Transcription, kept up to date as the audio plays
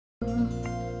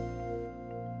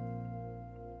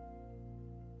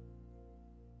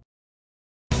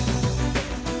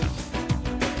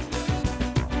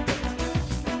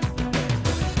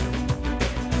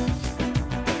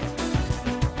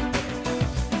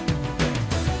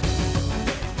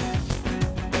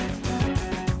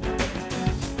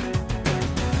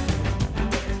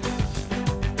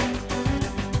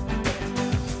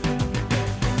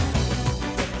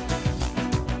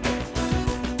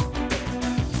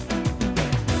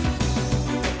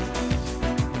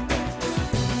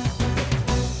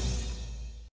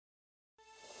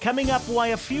Coming up, why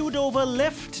a feud over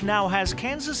Lyft now has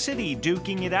Kansas City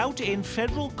duking it out in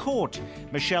federal court.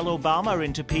 Michelle Obama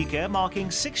in Topeka marking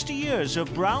 60 years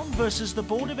of Brown versus the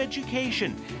Board of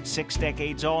Education. 6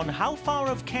 decades on, how far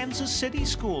have Kansas City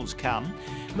schools come?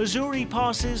 Missouri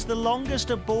passes the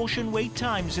longest abortion wait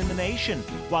times in the nation,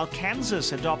 while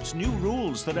Kansas adopts new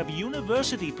rules that have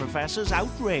university professors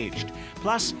outraged.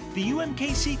 Plus, the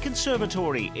UMKC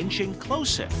Conservatory inching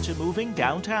closer to moving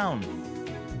downtown.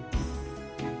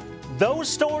 Those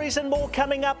stories and more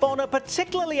coming up on a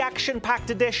particularly action-packed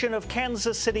edition of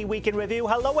Kansas City Week in Review.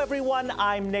 Hello, everyone.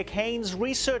 I'm Nick Haynes,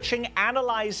 researching,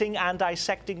 analyzing, and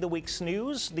dissecting the week's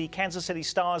news. The Kansas City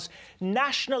Star's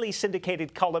nationally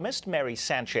syndicated columnist, Mary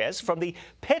Sanchez, from the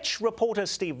Pitch reporter,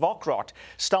 Steve Vockrodt,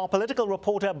 Star political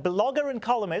reporter, blogger, and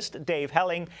columnist, Dave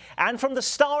Helling, and from the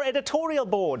Star editorial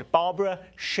board, Barbara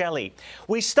Shelley.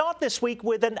 We start this week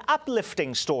with an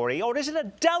uplifting story, or is it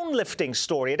a downlifting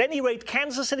story? At any rate,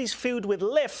 Kansas City's feud with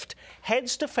Lyft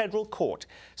heads to federal court.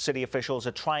 City officials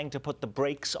are trying to put the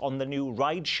brakes on the new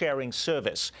ride-sharing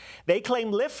service. They claim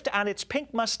Lyft and its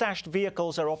pink-mustached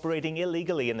vehicles are operating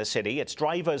illegally in the city, its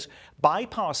drivers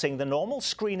bypassing the normal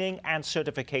screening and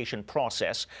certification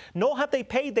process. Nor have they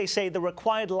paid, they say, the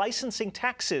required licensing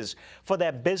taxes for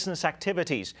their business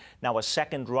activities. Now, a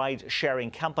second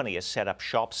ride-sharing company has set up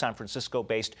shop, San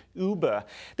Francisco-based Uber.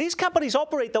 These companies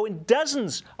operate, though, in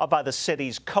dozens of other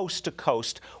cities coast to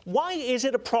coast. Why is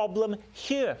it a problem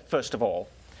here, first of all?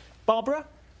 Barbara?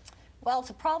 Well, it's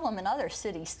a problem in other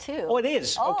cities, too. Oh, it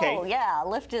is? Okay. Oh, yeah.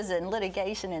 Lyft is in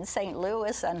litigation in St.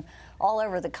 Louis and all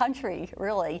over the country,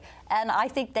 really. And I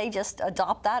think they just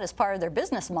adopt that as part of their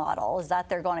business model, is that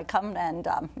they're going to come and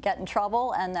get in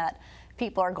trouble and that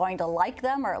people are going to like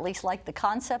them, or at least like the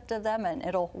concept of them, and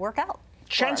it'll work out.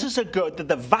 Chances are good that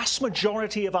the vast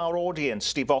majority of our audience,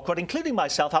 Steve Vockrodt, including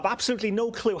myself, have absolutely no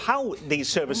clue how these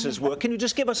services work. Can you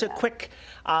just give us a quick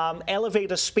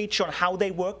elevator speech on how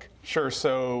they work? Sure.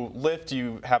 So Lyft,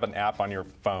 you have an app on your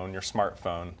phone, your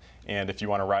smartphone, and if you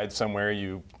want to ride somewhere,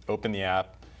 you open the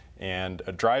app, and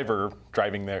a driver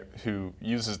driving there who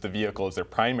uses the vehicle as their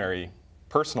primary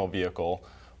personal vehicle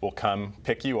will come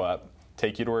pick you up,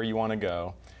 take you to where you want to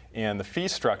go. And the fee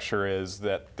structure is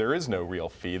that there is no real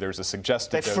fee. There's a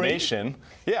suggested donation.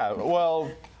 Free? Yeah,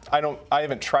 well, I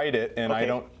haven't tried it, and I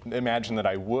don't imagine that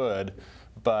I would.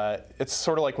 But it's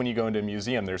sort of like when you go into a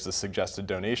museum, there's a suggested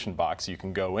donation box. You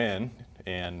can go in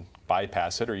and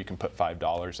bypass it, or you can put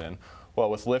 $5 in. Well,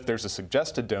 with Lyft, there's a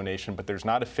suggested donation, but there's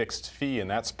not a fixed fee, and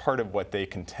that's part of what they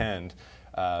contend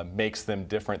makes them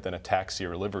different than a taxi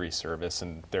or livery service,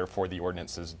 and therefore the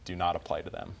ordinances do not apply to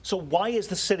them. So why is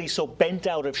the city so bent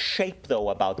out of shape, though,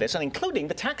 about this, and including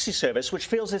the taxi service, which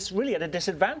feels it's really at a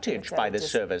disadvantage by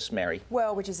this service, Mary?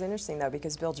 Well, which is interesting, though,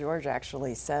 because Bill George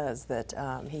actually says that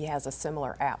he has a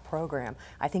similar app program.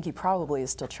 I think he probably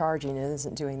is still charging and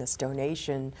isn't doing this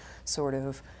donation sort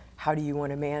of how do you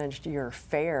want to manage your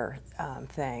fare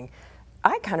thing.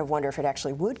 I kind of wonder if it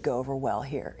actually would go over well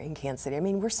here in Kansas City. I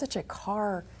mean, we're such a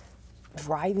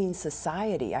car-driving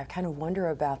society. I kind of wonder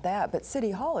about that. But City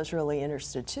Hall is really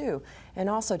interested, too. And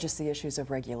also just the issues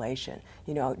of regulation.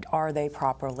 You know, are they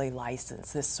properly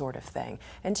licensed, this sort of thing.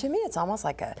 And to me, it's almost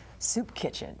like a soup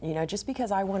kitchen. You know, just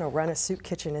because I want to run a soup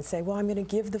kitchen and say, well, I'm going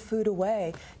to give the food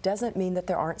away, doesn't mean that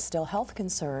there aren't still health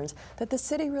concerns that the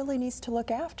city really needs to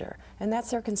look after. And that's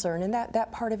their concern. And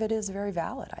that part of it is very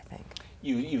valid, I think.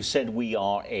 You said we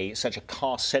are such a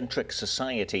car-centric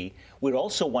society. We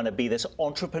also want to be this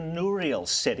entrepreneurial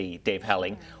city, Dave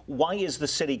Helling. Why is the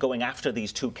city going after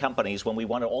these two companies when we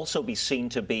want to also be seen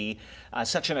to be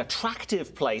such an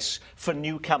attractive place for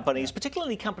new companies,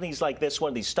 particularly companies like this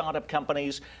one, these startup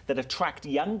companies that attract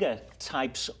younger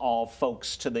types of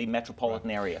folks to the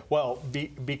metropolitan area? Well,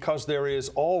 because there is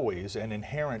always an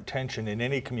inherent tension in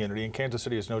any community, and Kansas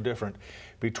City is no different,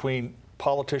 between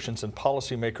politicians and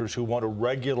policymakers who want to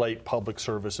regulate public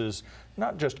services,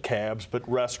 not just cabs, but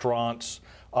restaurants,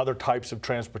 other types of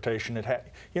transportation.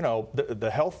 You know,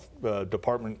 the health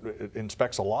department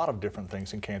inspects a lot of different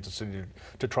things in Kansas City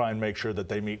to try and make sure that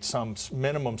they meet some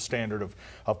minimum standard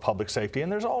of public safety.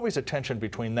 And there's always a tension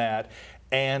between that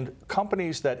and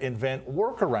companies that invent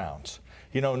workarounds,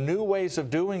 you know, new ways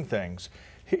of doing things.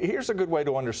 Here's a good way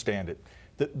to understand it.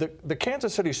 The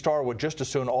Kansas City Star would just as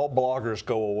soon all bloggers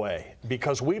go away,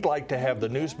 because we'd like to have the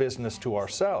news business to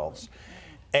ourselves.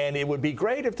 And it would be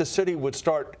great if the city would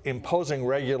start imposing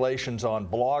regulations on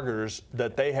bloggers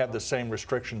that they have the same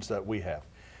restrictions that we have.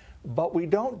 But we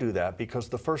don't do that because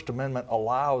the First Amendment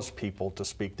allows people to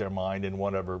speak their mind in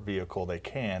whatever vehicle they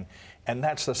can. And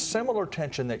that's the similar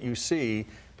tension that you see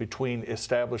between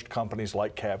established companies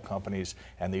like cab companies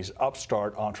and these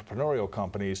upstart entrepreneurial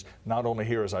companies, not only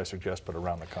here, as I suggest, but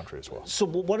around the country as well. So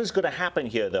what is going to happen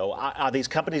here, though? Are these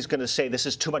companies going to say this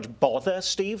is too much bother,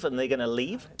 Steve, and they're going to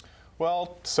leave?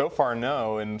 Well, so far,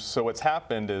 no. And so what's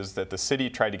happened is that the city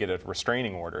tried to get a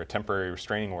restraining order, a temporary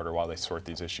restraining order, while they sort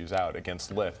these issues out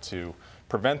against Lyft to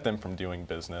prevent them from doing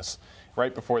business.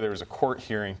 Right before there was a court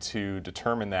hearing to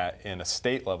determine that in a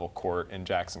state-level court in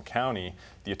Jackson County,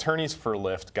 the attorneys for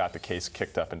Lyft got the case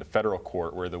kicked up into federal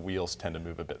court, where the wheels tend to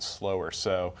move a bit slower.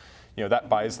 So, that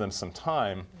buys them some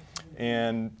time.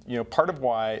 And, part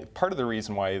of the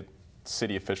reason why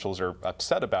city officials are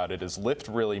upset about it is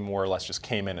Lyft really more or less just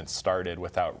came in and started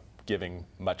without giving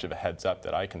much of a heads up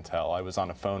that I can tell. I was on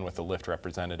a phone with a Lyft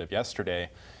representative yesterday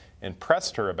and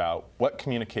pressed her about what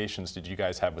communications did you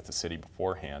guys have with the city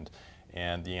beforehand?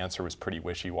 And the answer was pretty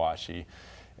wishy-washy.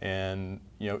 And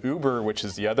Uber, which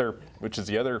is the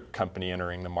other company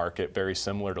entering the market, very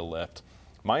similar to Lyft.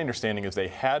 My understanding is they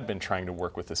had been trying to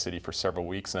work with the city for several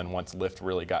weeks, and then once Lyft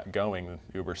really got going,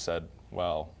 Uber said,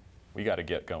 "Well, we got to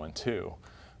get going too."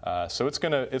 So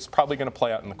it's probably gonna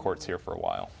play out in the courts here for a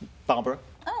while. Barbara?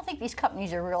 I don't think these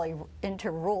companies are really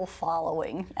into rule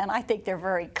following, and I think they're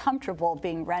very comfortable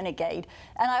being renegade.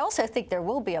 And I also think there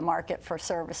will be a market for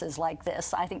services like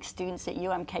this. I think students at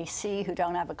UMKC who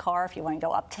don't have a car, if you want to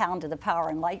go uptown to the Power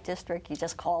and Light District, you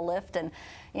just call Lyft and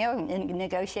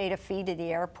negotiate a fee to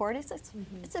the airport.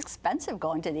 It's expensive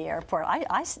going to the airport.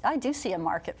 I do see a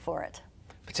market for it.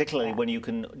 Particularly when you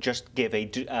can just give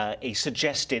a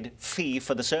suggested fee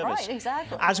for the service. Right,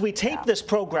 exactly. As we tape this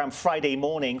program Friday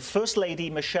morning, First Lady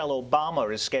Michelle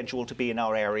Obama is scheduled to be in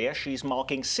our area. She's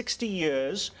marking 60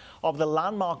 years of the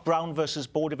landmark Brown versus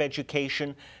Board of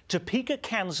Education Topeka,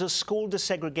 Kansas school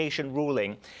desegregation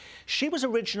ruling. She was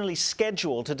originally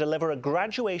scheduled to deliver a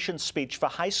graduation speech for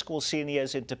high school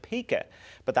seniors in Topeka,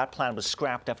 but that plan was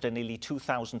scrapped after nearly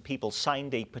 2,000 people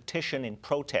signed a petition in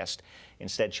protest.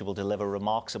 Instead, she will deliver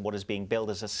remarks at what is being billed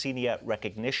as a senior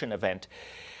recognition event.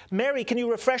 Mary, can you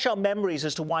refresh our memories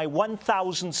as to why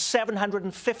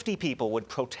 1,750 people would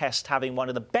protest having one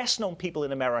of the best-known people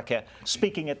in America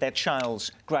speaking at their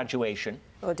child's graduation?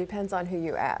 Well, it depends on who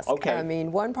you ask. Okay. I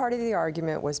mean, one part of the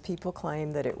argument was people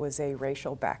claimed that it was a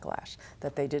racial backlash,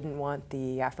 that they didn't want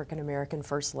the African-American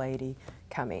First Lady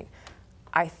coming.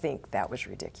 I think that was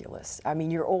ridiculous. I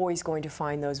mean, you're always going to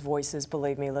find those voices.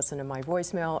 Believe me, listen to my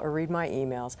voicemail or read my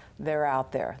emails. They're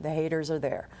out there. The haters are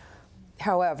there.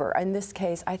 However, in this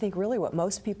case, I think really what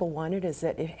most people wanted is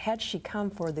that had she come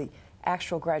for the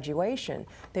actual graduation,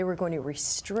 they were going to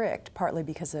restrict, partly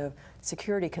because of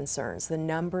security concerns, the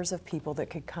numbers of people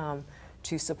that could come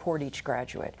to support each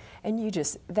graduate. And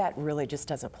that really just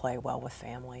doesn't play well with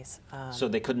families. So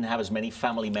they couldn't have as many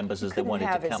family members as they wanted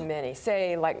to come? Couldn't have as many.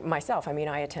 Say, like myself, I mean,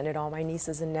 I attended all my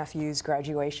nieces and nephews'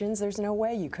 graduations. There's no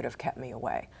way you could have kept me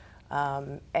away.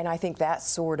 And I think that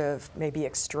sort of maybe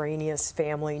extraneous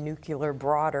family, nuclear,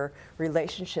 broader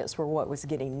relationships were what was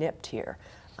getting nipped here.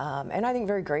 And I think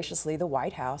very graciously the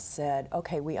White House said,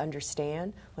 okay, we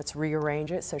understand, let's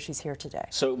rearrange it, so she's here today.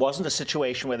 So it wasn't a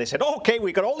situation where they said, okay,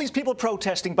 we got all these people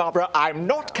protesting, Barbara, I'm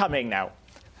not coming now.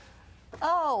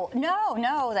 Oh,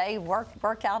 no, they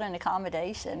worked out an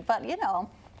accommodation. But,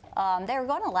 they were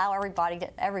going to allow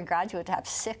every graduate to have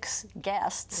 6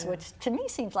 guests, which to me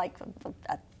seems like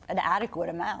an adequate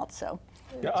amount. So,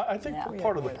 yeah, I think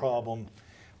part of the problem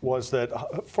was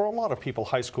that for a lot of people,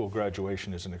 high school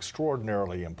graduation is an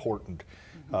extraordinarily important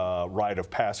rite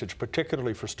of passage,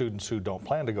 particularly for students who don't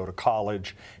plan to go to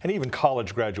college. And even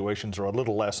college graduations are a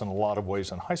little less in a lot of ways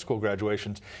than high school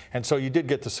graduations. And so you did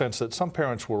get the sense that some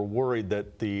parents were worried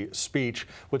that the speech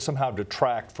would somehow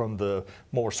detract from the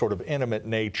more sort of intimate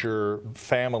nature,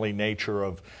 family nature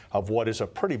of what is a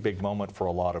pretty big moment for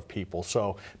a lot of people.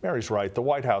 So Mary's right. The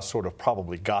White House sort of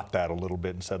probably got that a little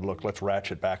bit and said, look, let's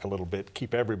ratchet back a little bit,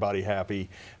 keep everybody happy.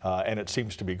 And it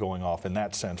seems to be going off in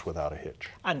that sense without a hitch.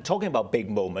 And talking about big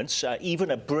moments,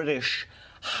 even a British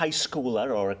high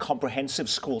schooler or a comprehensive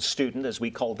school student, as we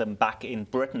called them back in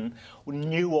Britain,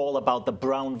 knew all about the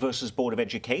Brown versus Board of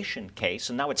Education case.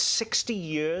 And now it's 60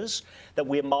 years that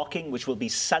we're marking, which will be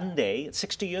Sunday. It's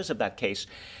 60 years of that case.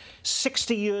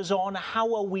 60 years on,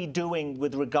 how are we doing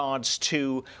with regards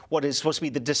to what is supposed to be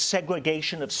the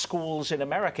desegregation of schools in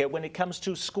America when it comes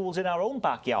to schools in our own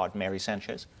backyard, Mary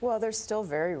Sanchez? Well, they're still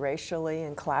very racially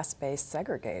and class-based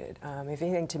segregated. If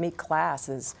anything, to me, class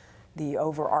is the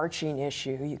overarching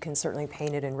issue. You can certainly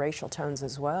paint it in racial tones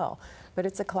as well, but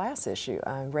it's a class issue.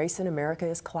 Race in America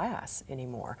is class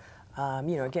anymore.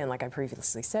 Again, like I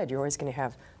previously said, you're always going to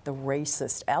have the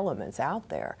racist elements out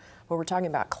there. Well, we're talking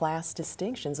about class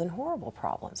distinctions and horrible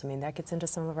problems. I mean, that gets into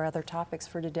some of our other topics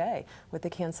for today with the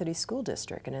Kansas City School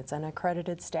District and its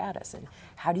unaccredited status. And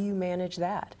how do you manage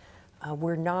that?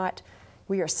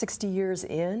 We are 60 years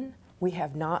in. We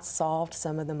have not solved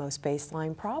some of the most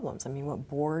baseline problems. I mean, what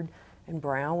Board and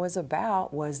Brown was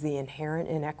about was the inherent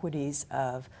inequities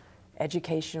of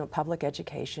public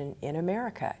education in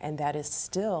America, and that is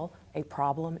still a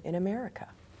problem in America.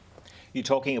 You're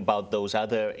talking about those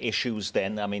other issues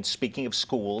then. I mean, speaking of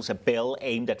schools, a bill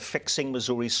aimed at fixing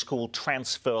Missouri's school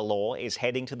transfer law is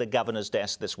heading to the governor's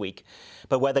desk this week.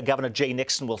 But whether Governor Jay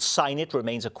Nixon will sign it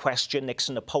remains a question.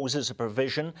 Nixon opposes a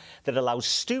provision that allows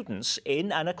students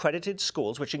in unaccredited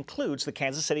schools, which includes the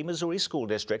Kansas City, Missouri School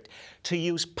District, to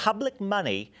use public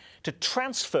money to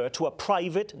transfer to a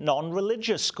private,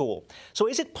 non-religious school. So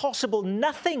is it possible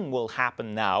nothing will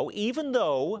happen now, even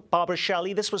though, Barbara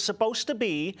Shelley, this was supposed to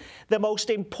be the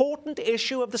most important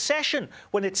issue of the session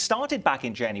when it started back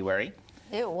in January?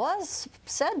 It was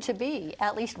said to be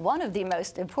at least one of the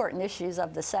most important issues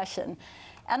of the session.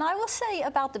 And I will say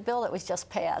about the bill that was just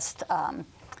passed,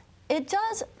 it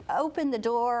does open the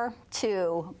door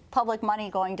to public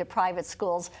money going to private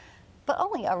schools, but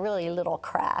only a really little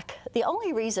crack. The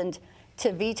only reason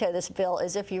to veto this bill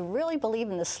is if you really believe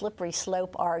in the slippery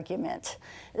slope argument.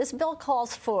 This bill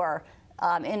calls for,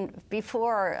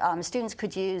 before students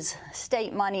could use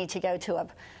state money to go to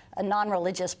a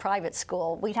non-religious private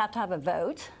school, we'd have to have a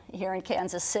vote here in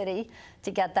Kansas City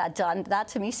to get that done. That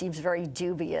to me seems very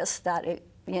dubious that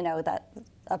that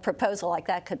a proposal like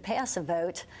that could pass a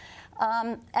vote.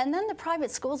 And then the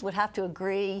private schools would have to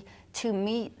agree to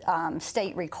meet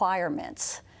state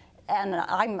requirements. And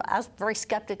I was very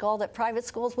skeptical that private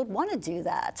schools would want to do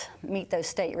that, meet those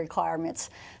state requirements.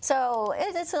 So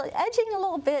it's edging a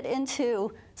little bit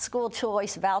into school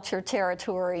choice voucher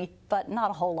territory, but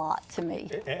not a whole lot to me.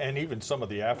 And even some of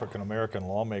the African-American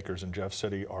lawmakers in Jeff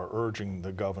City are urging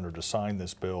the governor to sign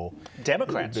this bill.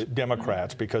 Democrats.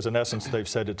 Democrats, because in essence they've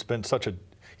said it's been such a,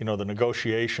 the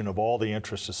negotiation of all the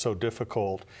interests is so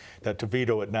difficult that to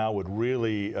veto it now would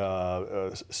really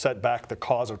set back the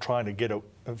cause of trying to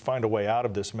find a way out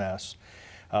of this mess.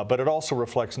 But it also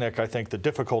reflects, Nick, I think the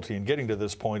difficulty in getting to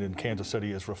this point in Kansas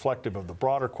City is reflective of the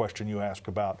broader question you asked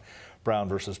about Brown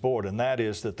versus Board, and that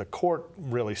is that the court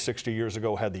really 60 years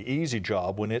ago had the easy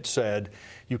job when it said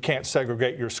you can't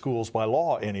segregate your schools by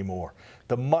law anymore.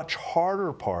 The much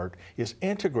harder part is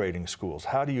integrating schools.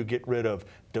 How do you get rid of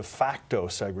de facto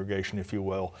segregation, if you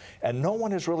will? And no one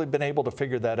has really been able to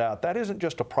figure that out. That isn't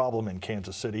just a problem in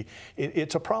Kansas City.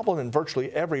 It's a problem in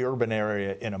virtually every urban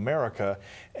area in America.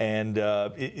 And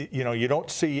you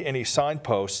don't see any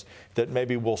signposts that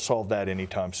maybe will solve that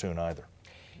anytime soon either.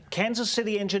 Kansas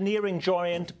City engineering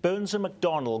giant Burns &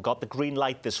 McDonnell got the green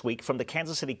light this week from the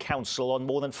Kansas City Council on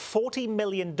more than $40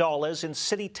 million in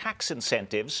city tax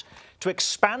incentives to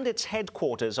expand its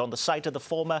headquarters on the site of the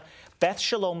former Beth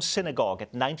Shalom Synagogue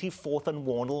at 94th and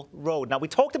Warnell Road. Now, we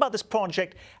talked about this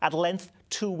project at length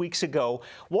 2 weeks ago.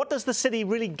 What does the city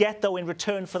really get, though, in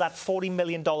return for that $40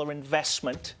 million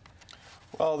investment?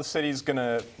 Well, the city's going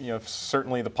to,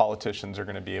 certainly the politicians are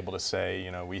going to be able to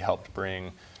say, we helped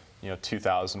bring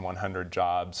 2,100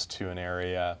 jobs to an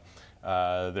area.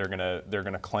 They're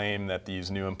gonna claim that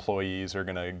these new employees are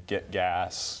gonna get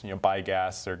gas, buy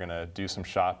gas. They're gonna do some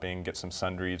shopping, get some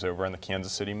sundries over on the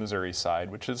Kansas City, Missouri side,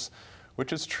 which is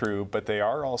true. But they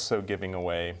are also giving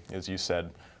away, as you said,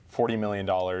 $40 million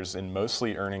in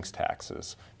mostly earnings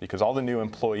taxes, because all the new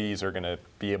employees are gonna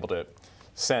be able to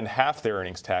send half their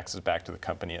earnings taxes back to the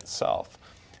company itself,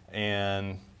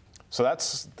 and so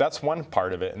that's one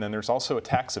part of it, and then there's also a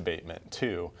tax abatement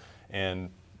too. And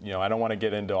I don't want to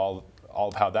get into all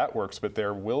of how that works, but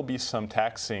there will be some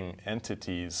taxing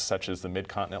entities, such as the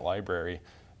Mid-Continent Library,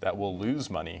 that will lose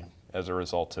money as a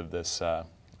result of this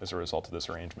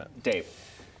arrangement. Dave.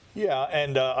 Yeah,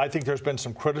 and I think there's been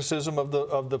some criticism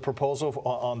of the proposal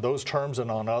on those terms and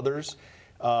on others.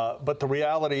 But the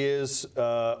reality is,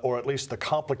 or at least the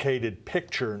complicated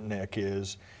picture, Nick,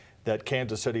 is that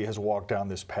Kansas City has walked down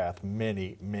this path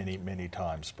many, many, many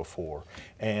times before,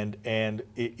 and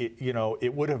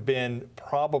it would have been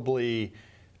probably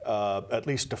at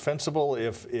least defensible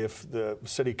if the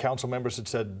city council members had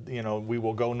said, we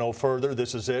will go no further,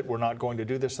 this is it, we're not going to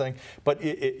do this thing. But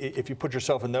if you put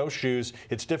yourself in those shoes,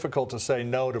 it's difficult to say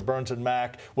no to Burns &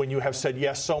 Mac when you have said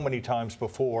yes so many times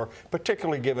before,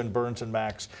 particularly given Burns &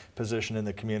 Mac's position in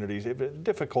the community. It's a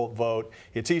difficult vote.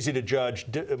 It's easy to judge,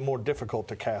 more difficult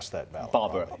to cast that ballot.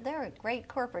 Barbara. They're a great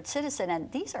corporate citizen,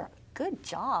 and these are good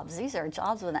jobs. These are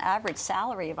jobs with an average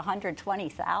salary of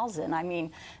 $120,000. I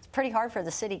mean, it's pretty hard for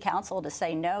the city council to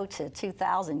say no to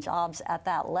 2,000 jobs at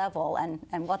that level,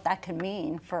 and what that can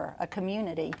mean for a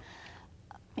community.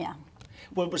 Yeah.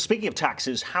 Well, speaking of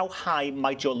taxes, how high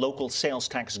might your local sales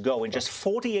tax go? In just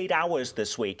 48 hours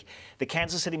this week, the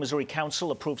Kansas City, Missouri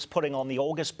Council approves putting on the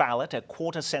August ballot a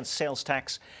 1/4-cent sales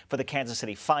tax for the Kansas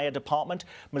City Fire Department.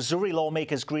 Missouri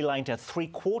lawmakers greenlight a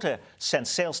 3/4-cent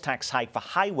sales tax hike for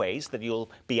highways that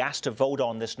you'll be asked to vote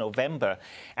on this November.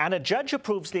 And a judge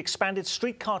approves the expanded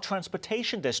streetcar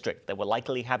transportation district that will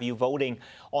likely have you voting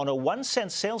on a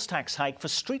 1-cent sales tax hike for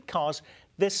streetcars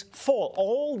this fall.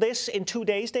 All this in 2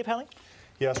 days, Dave Helling?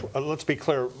 Yes, let's be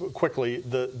clear quickly.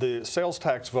 The sales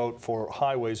tax vote for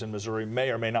highways in Missouri may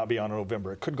or may not be on in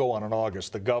November. It could go on in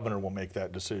August. The governor will make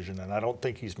that decision, and I don't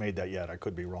think he's made that yet. I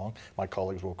could be wrong. My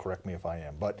colleagues will correct me if I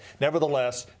am. But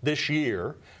nevertheless, this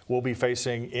year we'll be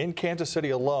facing in Kansas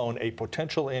City alone a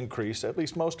potential increase, at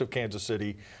least most of Kansas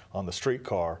City, on the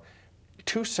streetcar.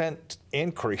 2-cent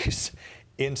increase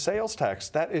in sales tax.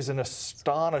 That is an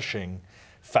astonishing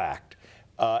fact.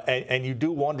 And you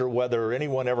do wonder whether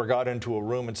anyone ever got into a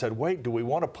room and said, wait, do we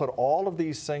want to put all of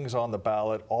these things on the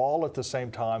ballot all at the same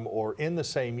time or in the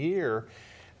same year?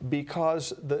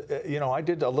 Because, I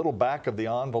did a little back of the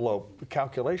envelope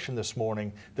calculation this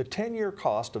morning. The 10-year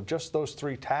cost of just those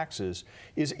 3 taxes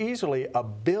is easily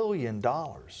 $1 billion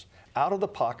out of the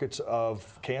pockets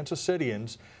of Kansas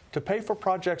Cityans to pay for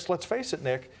projects. Let's face it,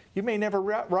 Nick, you may never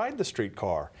ride the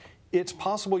streetcar. It's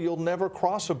possible you'll never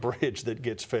cross a bridge that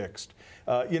gets fixed.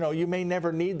 You may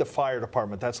never need the fire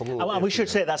department. That's a little. We should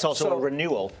say that's also a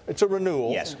renewal. It's a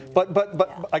renewal. Yes.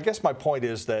 But I guess my point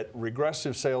is that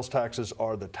regressive sales taxes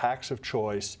are the tax of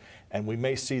choice, and we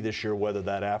may see this year whether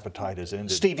that appetite is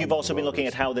ended. Steve, you've also been looking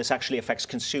at how this actually affects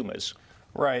consumers.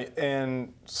 Right,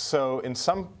 and so in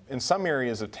some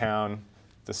areas of town,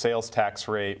 the sales tax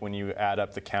rate, when you add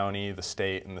up the county, the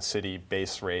state, and the city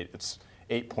base rate, it's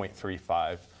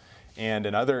 8.35. And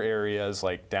in other areas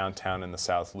like downtown and the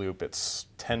South Loop, it's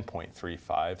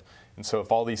 10.35. And so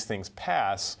if all these things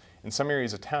pass, in some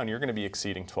areas of town, you're going to be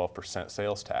exceeding 12%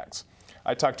 sales tax.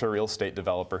 I talked to a real estate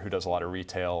developer who does a lot of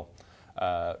retail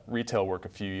work a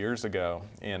few years ago,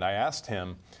 and I asked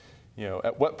him,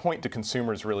 at what point do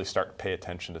consumers really start to pay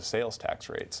attention to sales tax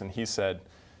rates? And he said,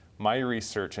 my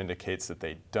research indicates that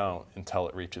they don't until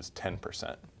it reaches 10%.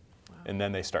 Wow. And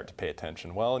then they start to pay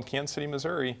attention. Well, in Kansas City,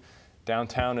 Missouri,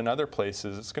 downtown and other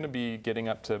places, it's going to be getting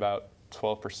up to about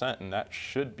 12%, and that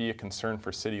should be a concern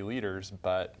for city leaders,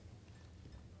 but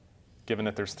given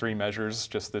that there's 3 measures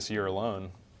just this year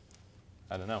alone,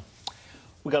 I don't know.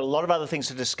 We've got a lot of other things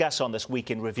to discuss on this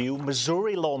Week in Review.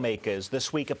 Missouri lawmakers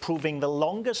this week approving the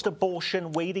longest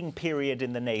abortion waiting period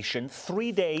in the nation,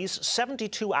 3 days,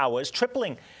 72 hours,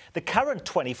 tripling the current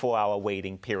 24-hour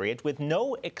waiting period with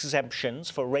no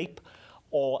exemptions for rape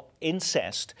or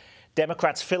incest.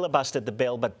 Democrats filibustered the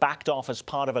bill but backed off as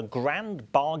part of a grand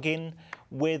bargain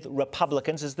with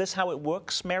Republicans. Is this how it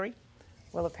works, Mary?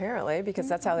 Well, apparently, because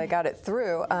that's how they got it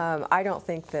through. I don't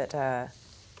think that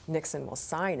Nixon will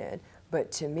sign it. But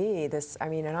to me,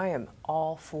 and I am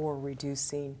all for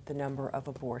reducing the number of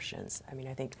abortions. I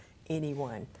think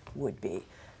anyone would be.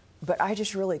 But I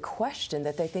just really question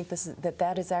that they think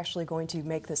that is actually going to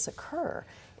make this occur.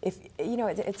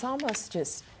 It's almost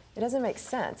just, it doesn't make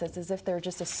sense. It's as if they're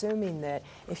just assuming that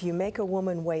if you make a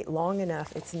woman wait long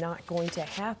enough, it's not going to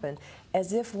happen,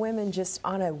 as if women just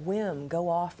on a whim go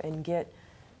off and get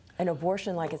an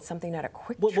abortion like it's something at a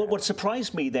quick trip. Well, what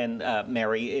surprised me then,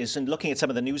 Mary, is in looking at some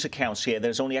of the news accounts here,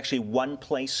 there's only actually one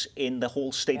place in the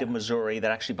whole state of Missouri that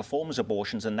actually performs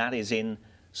abortions, and that is in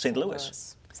St.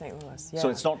 Louis. St. Louis, yeah. So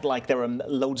it's not like there are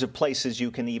loads of places you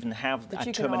can even have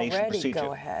a termination procedure. You can already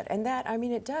go ahead. And that,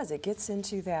 it does. It gets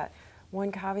into that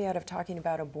one caveat of talking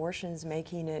about abortions,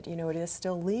 making it, it is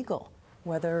still legal.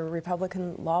 Whether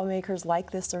Republican lawmakers like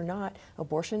this or not,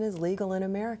 abortion is legal in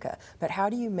America. But how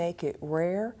do you make it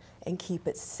rare and keep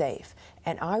it safe?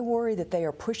 And I worry that they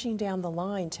are pushing down the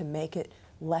line to make it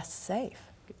less safe.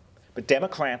 But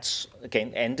Democrats,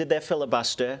 again, ended their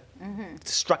filibuster,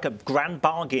 struck a grand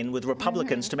bargain with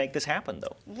Republicans to make this happen,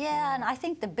 though. Yeah, and I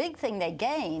think the big thing they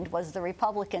gained was the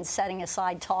Republicans setting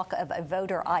aside talk of a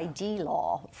voter ID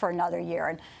law for another year.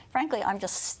 And frankly, I'm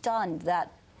just stunned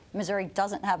that Missouri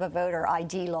doesn't have a voter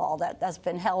ID law that's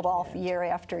been held off year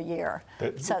after year.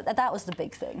 So that was the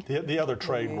big thing. The other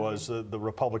trade was the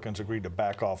Republicans agreed to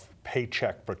back off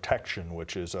paycheck protection,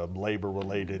 which is a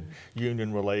labor-related,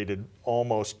 union-related,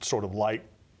 almost sort of light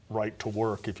right to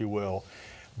work, if you will.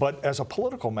 But as a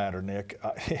political matter, Nick,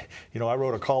 you know, I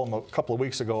wrote a column a couple of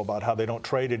weeks ago about how they don't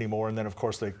trade anymore, and then of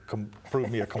course they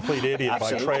proved me a complete idiot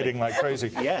by trading like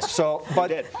crazy. Yes. So,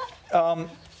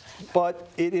 but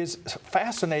it is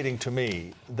fascinating to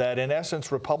me that, in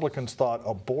essence, Republicans thought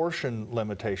abortion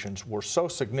limitations were so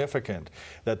significant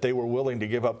that they were willing to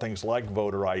give up things like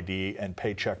voter ID and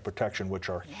paycheck protection, which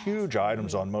are huge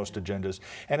items on most agendas.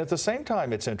 And at the same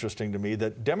time, it's interesting to me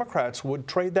that Democrats would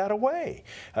trade that away.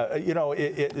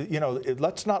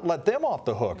 Let's not let them off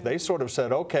the hook. They sort of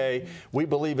said, okay, we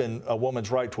believe in a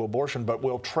woman's right to abortion, but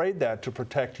we'll trade that to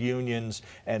protect unions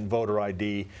and voter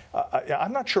ID.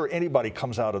 I'm not sure anybody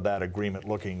comes out of that agreement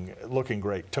looking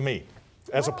great to me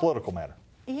as a political matter.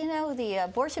 You know, the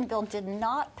abortion bill did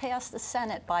not pass the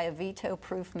Senate by a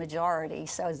veto-proof majority,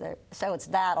 so it's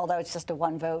that, although it's just a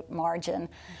one-vote margin.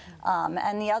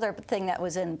 And the other thing that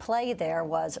was in play there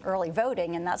was early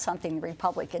voting, and that's something the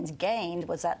Republicans gained,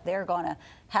 was that they're going to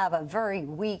have a very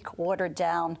weak,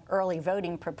 watered-down early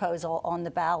voting proposal on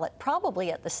the ballot,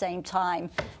 probably at the same time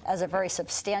as a very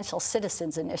substantial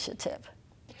citizens' initiative.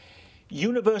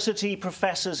 University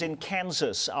professors in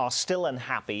Kansas are still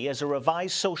unhappy as a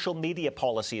revised social media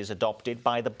policy is adopted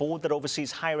by the board that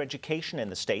oversees higher education in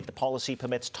the state. The policy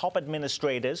permits top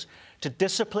administrators to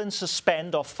discipline,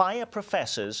 suspend, or fire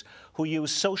professors who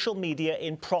use social media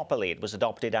improperly. It was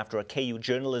adopted after a KU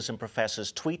journalism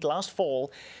professor's tweet last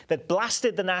fall that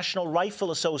blasted the National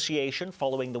Rifle Association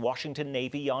following the Washington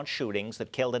Navy Yard shootings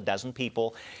that killed a dozen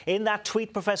people. In that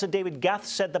tweet, Professor David Guth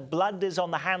said the blood is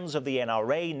on the hands of the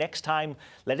NRA. Next time,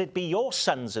 let it be your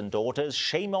sons and daughters.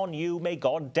 Shame on you. May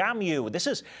God damn you. This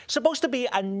is supposed to be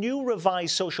a new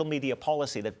revised social media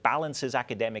policy that balances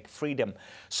academic freedom.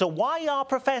 So why are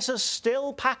professors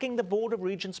still packing the Board of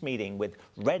Regents meeting with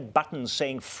red buttons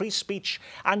saying free speech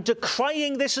and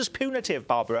decrying this as punitive,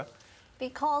 Barbara?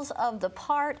 Because of the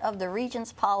part of the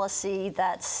Regents policy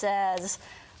that says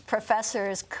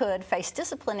professors could face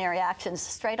disciplinary actions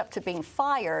straight up to being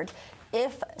fired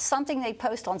if something they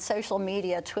post on social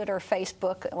media, Twitter,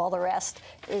 Facebook, all the rest,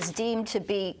 is deemed to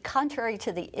be contrary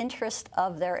to the interest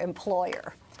of their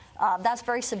employer. That's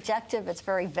very subjective. It's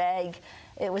very vague.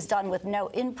 It was done with no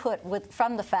input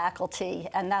from the faculty,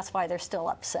 and that's why they're still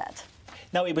upset.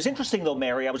 Now, it was interesting, though,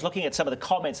 Mary, I was looking at some of the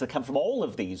comments that come from all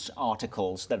of these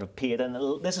articles that have appeared,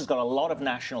 and this has got a lot of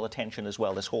national attention as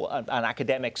well. This whole, and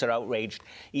academics are outraged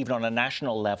even on a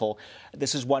national level.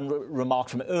 This is one remark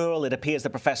from Earl. It appears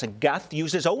that Professor Guth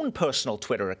used his own personal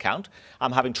Twitter account.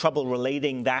 I'm having trouble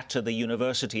relating that to the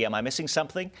university. Am I missing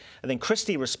something? And then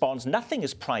Christie responds, nothing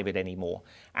is private anymore.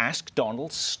 Ask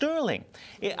Donald Sterling.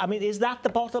 I mean, is that the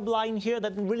bottom line here,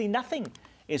 that really nothing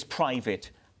is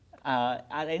private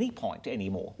at any point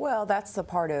anymore? Well, that's the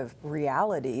part of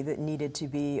reality that needed to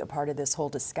be a part of this whole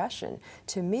discussion.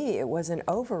 To me, it was an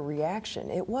overreaction.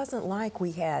 It wasn't like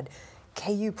we had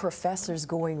KU professors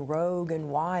going rogue and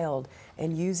wild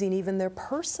and using even their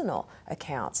personal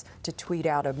accounts to tweet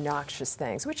out obnoxious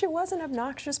things, which it was an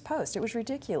obnoxious post. It was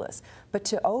ridiculous. But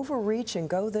to overreach and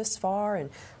go this far and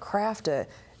craft a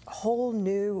whole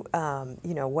new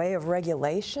way of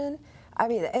regulation, I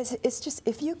mean, it's just,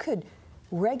 if you could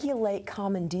regulate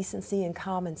common decency and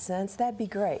common sense, that'd be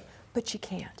great, but you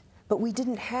can't. But we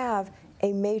didn't have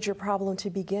a major problem to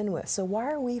begin with, so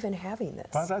why are we even having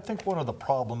this? I think one of the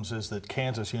problems is that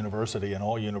Kansas University and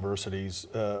all universities,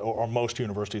 or most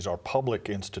universities, are public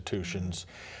institutions,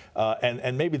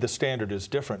 and maybe the standard is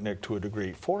different, Nick, to a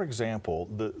degree. For example,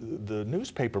 the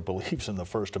newspaper believes in the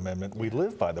First Amendment. We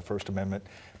live by the First Amendment,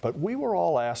 but we were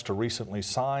all asked to recently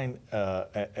sign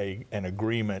an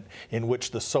agreement in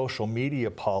which the social media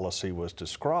policy was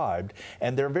described,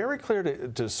 and they're very clear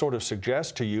to sort of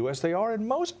suggest to you, as they are in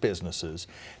most businesses,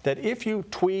 that if you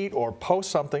tweet or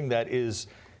post something that is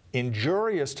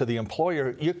injurious to the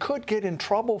employer, you could get in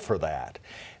trouble for that.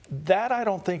 That, I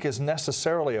don't think, is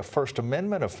necessarily a First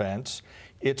Amendment offense.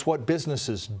 It's what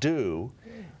businesses do,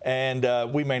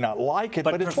 and we may not like it,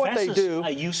 but it's what they do. Professors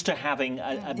are used to having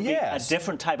a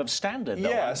different type of standard,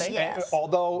 though, aren't they? Yes.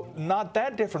 Although not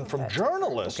that different from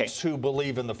journalists who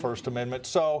believe in the First Amendment.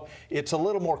 So it's a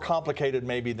little more complicated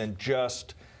maybe than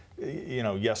just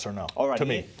yes or no, to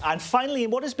me. And finally, in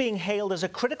what is being hailed as a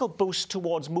critical boost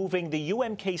towards moving the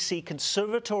UMKC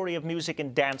Conservatory of Music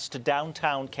and Dance to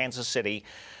downtown Kansas City,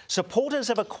 supporters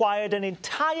have acquired an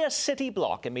entire city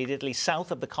block immediately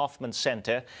south of the Kauffman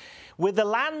Center. With the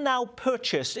land now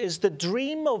purchased, is the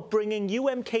dream of bringing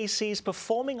UMKC's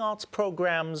performing arts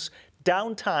programs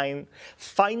downtown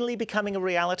finally becoming a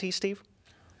reality, Steve?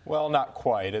 Well, not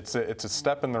quite. It's a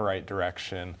step in the right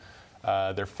direction.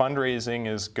 Their fundraising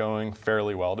is going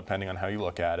fairly well, depending on how you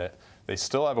look at it. They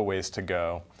still have a ways to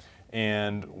go.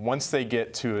 And once they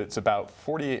get to, it's about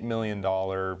 $48 million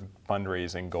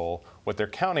fundraising goal, what they're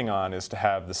counting on is to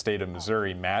have the state of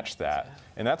Missouri match that.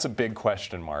 And that's a big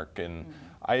question mark. And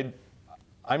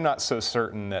I'm not so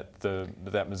certain that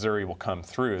that Missouri will come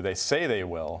through. They say they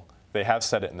will. They have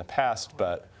said it in the past,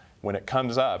 but when it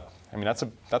comes up, I mean,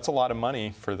 that's a lot of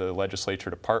money for the legislature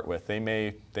to part with. They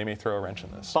may throw a wrench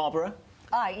in this. Barbara?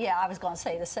 Yeah, I was going to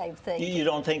say the same thing. You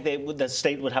don't think the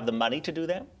state would have the money to do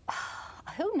that?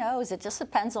 Who knows? It just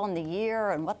depends on the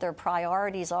year and what their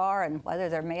priorities are and whether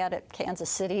they're mad at Kansas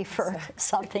City for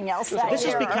something else that This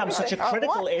has year. become such a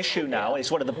critical issue now. It's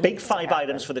one of the big 5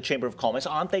 items for the Chamber of Commerce.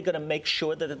 Aren't they going to make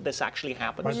sure that this actually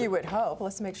happens? Well, you would hope.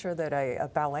 Let's make sure that a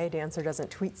ballet dancer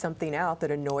doesn't tweet something out that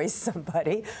annoys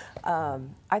somebody.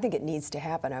 I think it needs to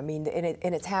happen. I mean,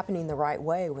 and it's happening the right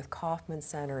way with Kauffman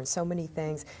Center and so many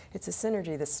things. It's a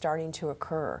synergy that's starting to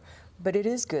occur. But it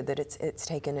is good that it's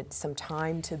taken some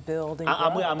time to build and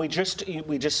grow. And we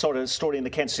just saw a story in the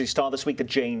Kansas City Star this week that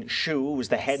Jane Shu, who was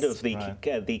the head of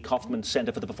the Kauffman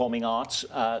Center for the Performing Arts,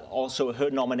 also her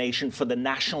nomination for the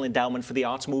National Endowment for the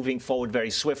Arts, moving forward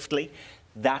very swiftly.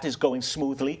 That is going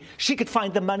smoothly. She could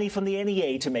find the money from the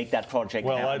NEA to make that project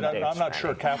happen. Well, I'm not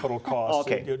sure capital costs.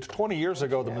 Okay. 20 years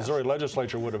ago, the Missouri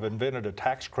legislature would have invented a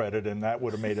tax credit, and that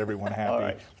would have made everyone happy.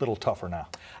 Right. A little tougher now.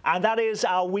 And that is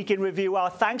our Week in Review. Our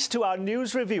thanks to our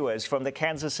news reviewers from the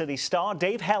Kansas City Star,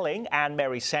 Dave Helling and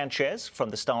Mary Sanchez,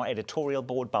 from the Star editorial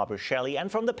board, Barbara Shelley, and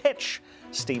from The Pitch,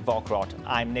 Steve Vokrot.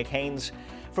 I'm Nick Haynes.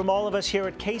 From all of us here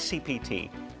at KCPT,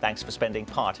 thanks for spending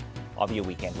part of your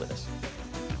weekend with us.